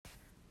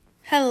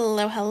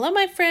Hello,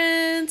 my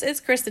friends.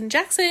 It's Kristen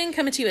Jackson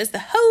coming to you as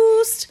the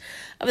host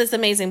of this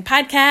amazing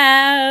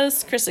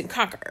podcast, Kristen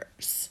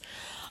Conquers.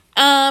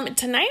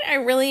 Tonight I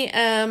really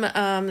am,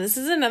 this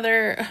is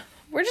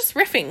we're just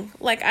riffing.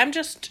 I'm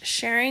just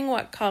sharing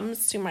what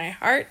comes to my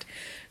heart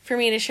for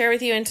me to share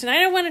with you. And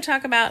tonight I want to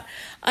talk about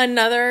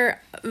another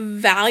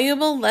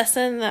valuable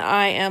lesson that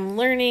I am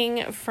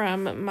learning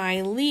from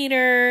my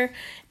leader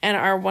and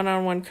our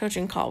one-on-one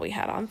coaching call we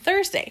had on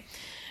Thursday.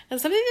 And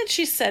something that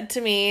she said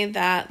to me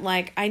that,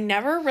 I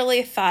never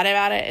really thought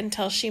about it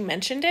until she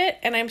mentioned it.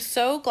 And I'm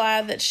so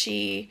glad that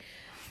she,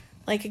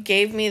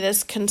 gave me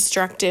this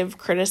constructive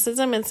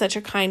criticism in such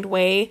a kind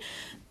way.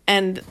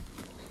 And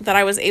that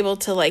I was able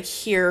to,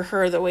 hear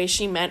her the way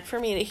she meant for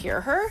me to hear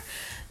her.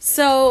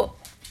 So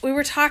we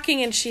were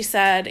talking and she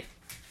said,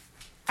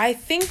 I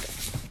think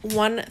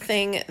one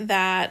thing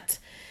that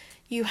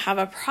you have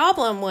a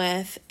problem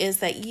with is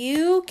that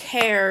you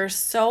care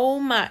so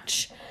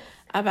much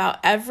about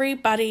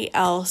everybody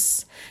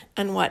else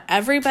and what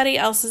everybody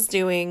else is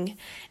doing,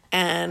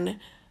 and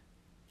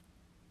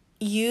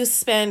you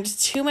spend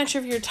too much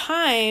of your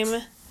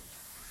time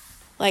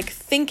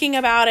thinking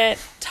about it,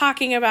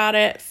 talking about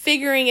it,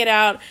 figuring it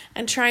out,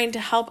 and trying to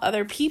help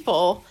other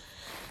people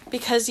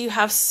because you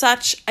have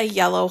such a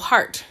yellow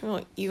heart.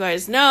 Well, you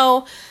guys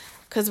know,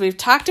 because we've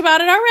talked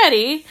about it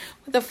already,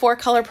 the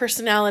 4-color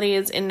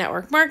personalities in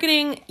network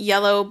marketing,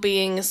 yellow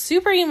being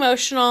super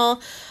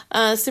emotional,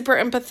 super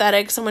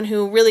empathetic, someone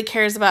who really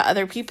cares about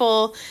other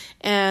people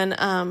and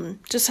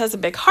just has a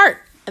big heart.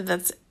 And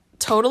that's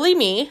totally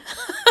me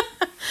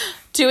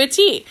to a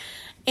T.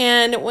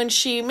 And when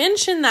she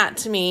mentioned that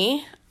to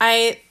me,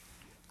 I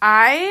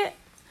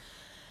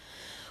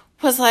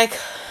was like,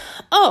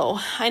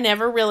 oh, I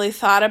never really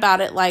thought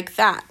about it like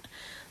that.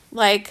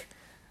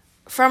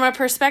 From a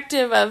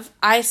perspective of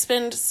I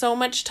spend so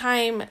much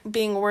time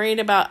being worried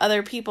about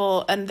other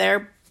people and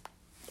their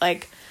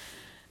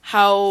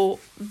how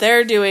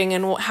they're doing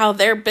and how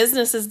their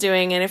business is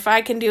doing, and if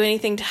I can do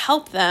anything to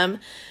help them,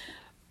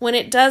 when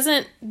it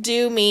doesn't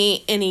do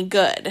me any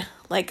good.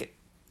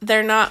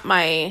 They're not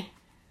my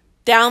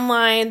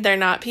downline, they're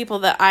not people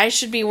that I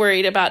should be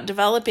worried about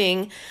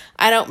developing.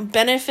 I don't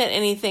benefit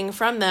anything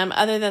from them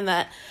other than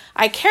that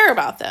I care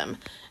about them.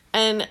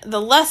 And the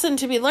lesson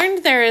to be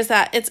learned there is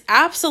that it's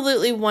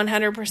absolutely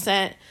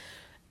 100%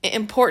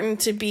 important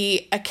to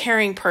be a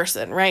caring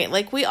person,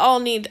 right? We all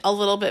need a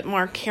little bit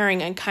more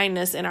caring and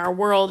kindness in our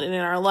world and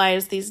in our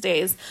lives these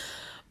days,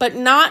 but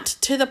not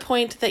to the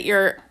point that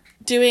you're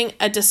doing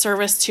a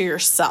disservice to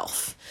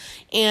yourself.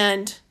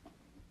 And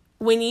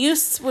when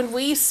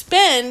we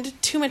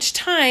spend too much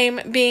time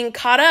being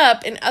caught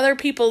up in other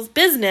people's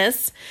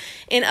business,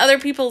 in other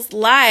people's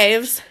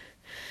lives,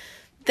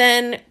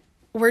 then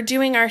we're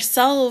doing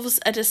ourselves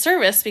a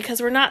disservice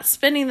because we're not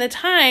spending the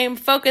time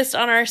focused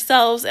on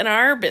ourselves and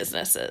our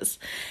businesses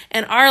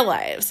and our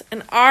lives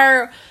and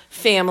our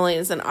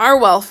families and our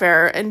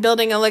welfare and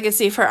building a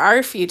legacy for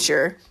our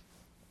future.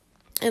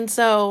 And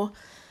so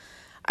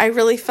I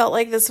really felt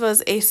like this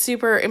was a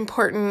super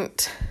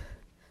important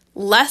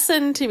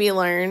lesson to be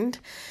learned.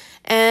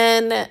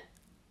 And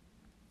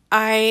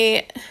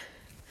it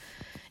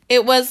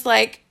was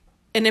like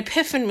an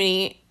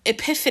epiphany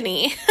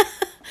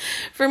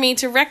for me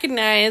to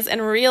recognize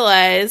and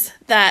realize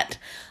that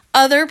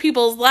other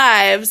people's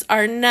lives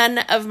are none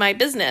of my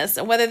business.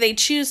 And whether they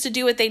choose to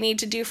do what they need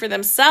to do for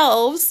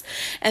themselves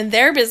and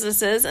their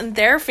businesses and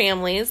their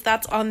families,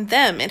 that's on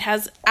them. It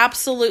has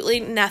absolutely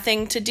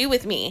nothing to do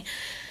with me.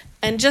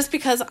 And just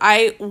because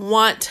I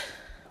want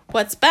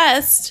what's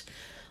best,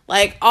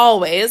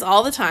 always,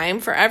 all the time,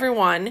 for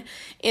everyone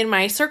in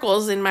my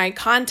circles, in my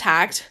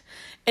contact,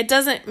 it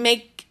does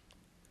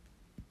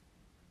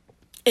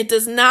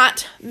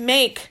not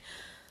make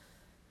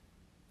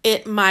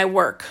it my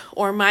work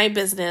or my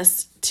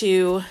business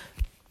to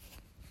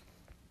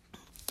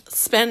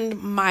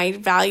spend my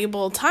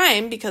valuable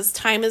time, because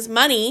time is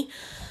money,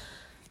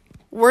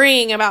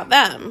 worrying about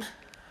them.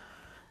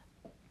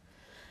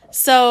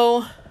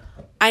 So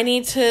I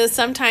need to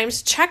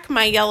sometimes check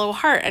my yellow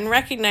heart and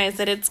recognize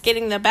that it's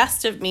getting the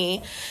best of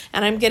me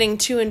and I'm getting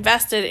too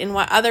invested in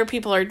what other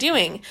people are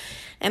doing.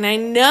 And I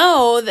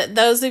know that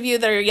those of you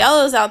that are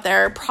yellows out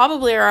there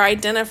probably are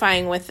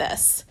identifying with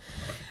this.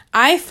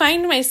 I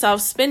find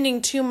myself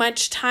spending too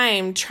much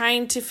time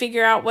trying to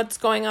figure out what's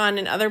going on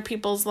in other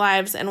people's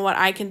lives and what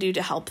I can do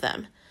to help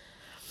them.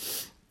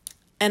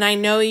 And I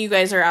know you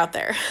guys are out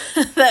there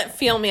that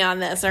feel me on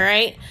this, all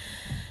right?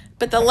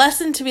 But the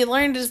lesson to be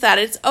learned is that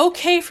it's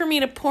okay for me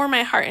to pour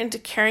my heart into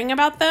caring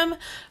about them,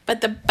 but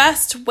the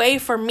best way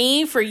for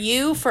me, for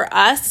you, for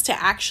us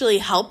to actually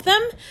help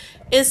them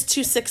is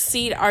to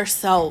succeed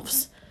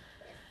ourselves.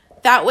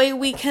 That way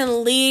we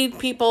can lead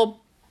people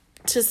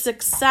to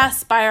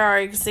success by our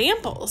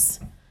examples.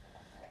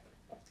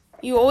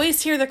 You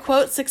always hear the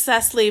quote,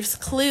 success leaves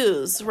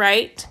clues,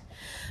 right?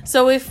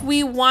 So if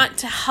we want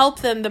to help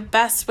them, the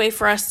best way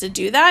for us to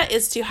do that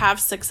is to have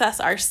success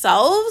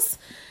ourselves,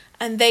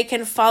 and they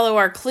can follow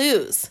our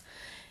clues.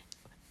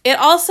 It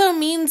also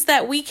means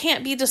that we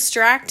can't be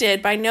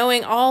distracted by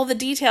knowing all the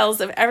details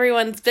of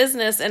everyone's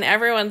business and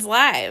everyone's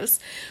lives.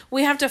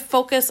 We have to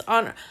focus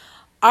on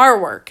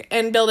our work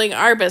and building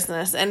our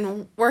business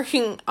and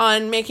working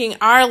on making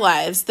our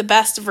lives the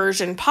best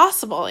version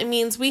possible. It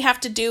means we have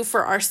to do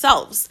for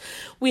ourselves.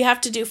 We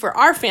have to do for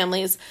our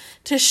families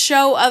to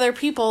show other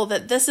people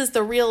that this is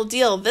the real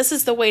deal. This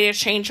is the way to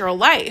change your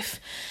life.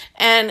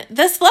 And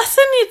this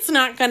lesson, it's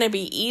not going to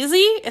be easy.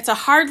 It's a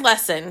hard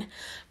lesson.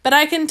 But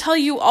I can tell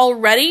you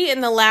already in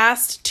the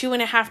last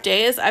 2.5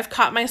 days, I've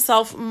caught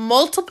myself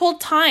multiple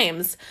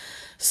times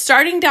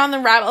starting down the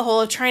rabbit hole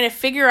of trying to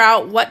figure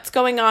out what's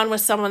going on with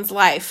someone's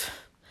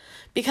life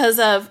because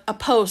of a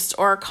post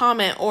or a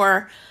comment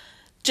or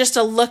just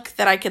a look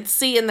that I could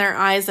see in their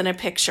eyes in a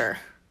picture.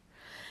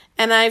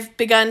 And I've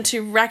begun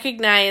to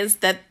recognize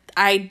that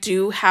I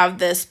do have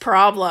this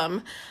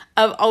problem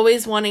of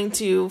always wanting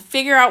to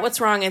figure out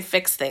what's wrong and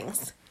fix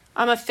things.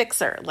 I'm a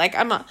fixer.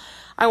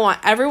 I want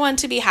everyone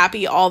to be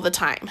happy all the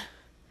time.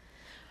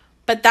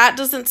 But that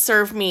doesn't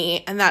serve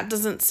me and that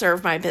doesn't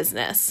serve my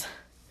business.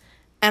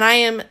 And I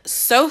am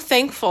so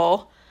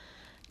thankful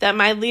that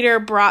my leader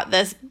brought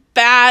this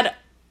bad,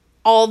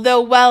 although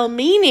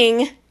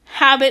well-meaning,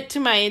 habit to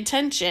my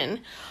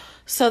attention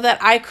so that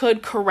I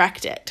could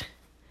correct it.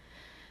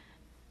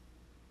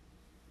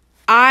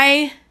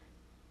 I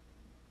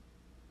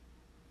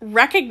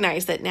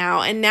recognize it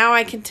now, and now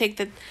I can take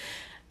the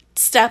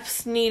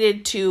steps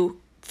needed to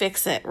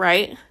fix it,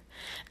 right?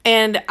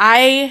 And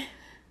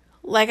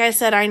like I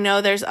said, I know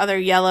there's other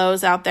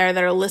yellows out there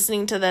that are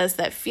listening to this,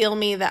 that feel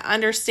me, that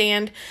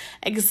understand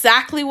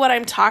exactly what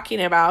I'm talking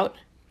about.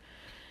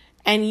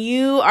 And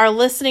you are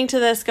listening to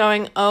this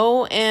going,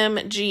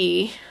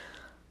 OMG,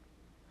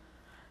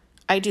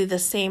 I do the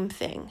same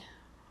thing.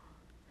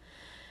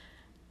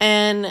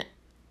 And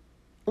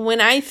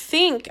when I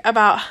think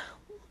about,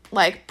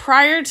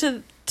 prior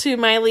to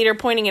my leader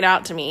pointing it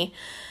out to me,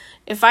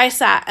 if I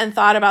sat and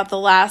thought about the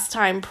last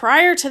time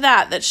prior to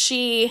that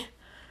she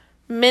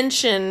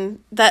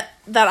mentioned that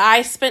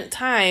I spent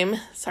time,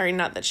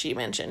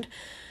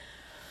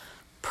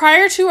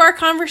 prior to our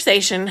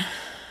conversation,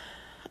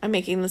 I'm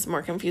making this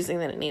more confusing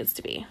than it needs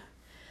to be.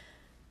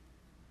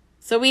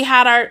 So we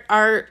had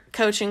our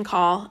coaching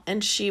call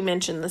and she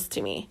mentioned this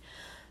to me.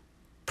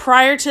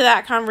 Prior to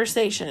that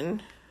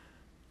conversation,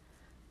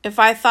 if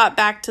I thought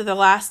back to the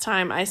last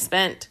time I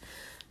spent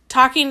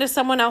talking to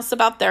someone else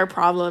about their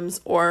problems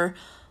or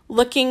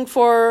looking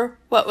for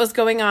what was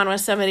going on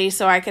with somebody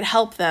so I could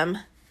help them,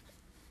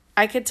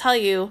 I could tell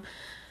you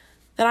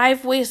that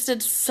I've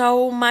wasted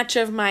so much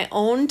of my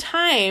own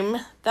time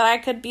that I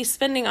could be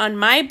spending on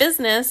my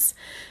business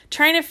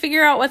trying to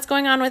figure out what's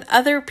going on with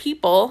other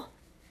people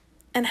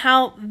and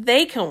how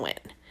they can win.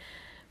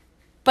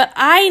 But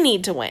I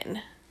need to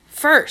win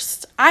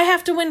first. I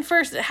have to win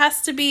first. It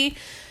has to be,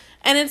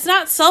 and it's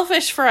not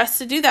selfish for us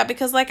to do that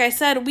because, like I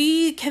said,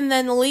 we can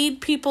then lead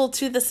people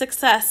to the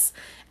success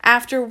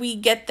after we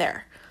get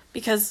there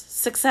because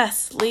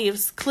success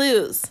leaves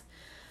clues.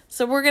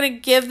 So we're going to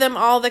give them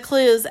all the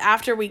clues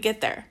after we get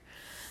there.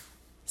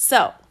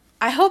 So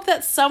I hope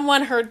that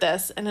someone heard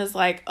this and is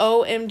like,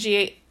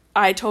 OMG,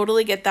 I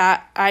totally get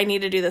that. I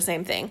need to do the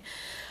same thing.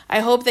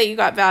 I hope that you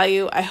got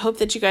value. I hope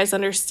that you guys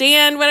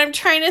understand what I'm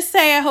trying to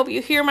say. I hope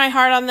you hear my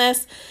heart on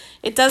this.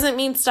 It doesn't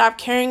mean stop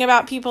caring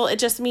about people. It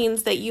just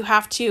means that you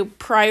have to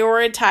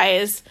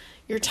prioritize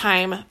your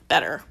time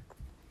better.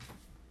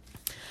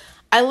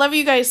 I love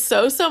you guys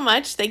so, so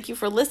much. Thank you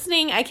for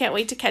listening. I can't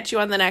wait to catch you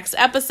on the next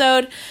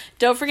episode.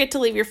 Don't forget to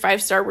leave your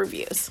 5-star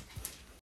reviews.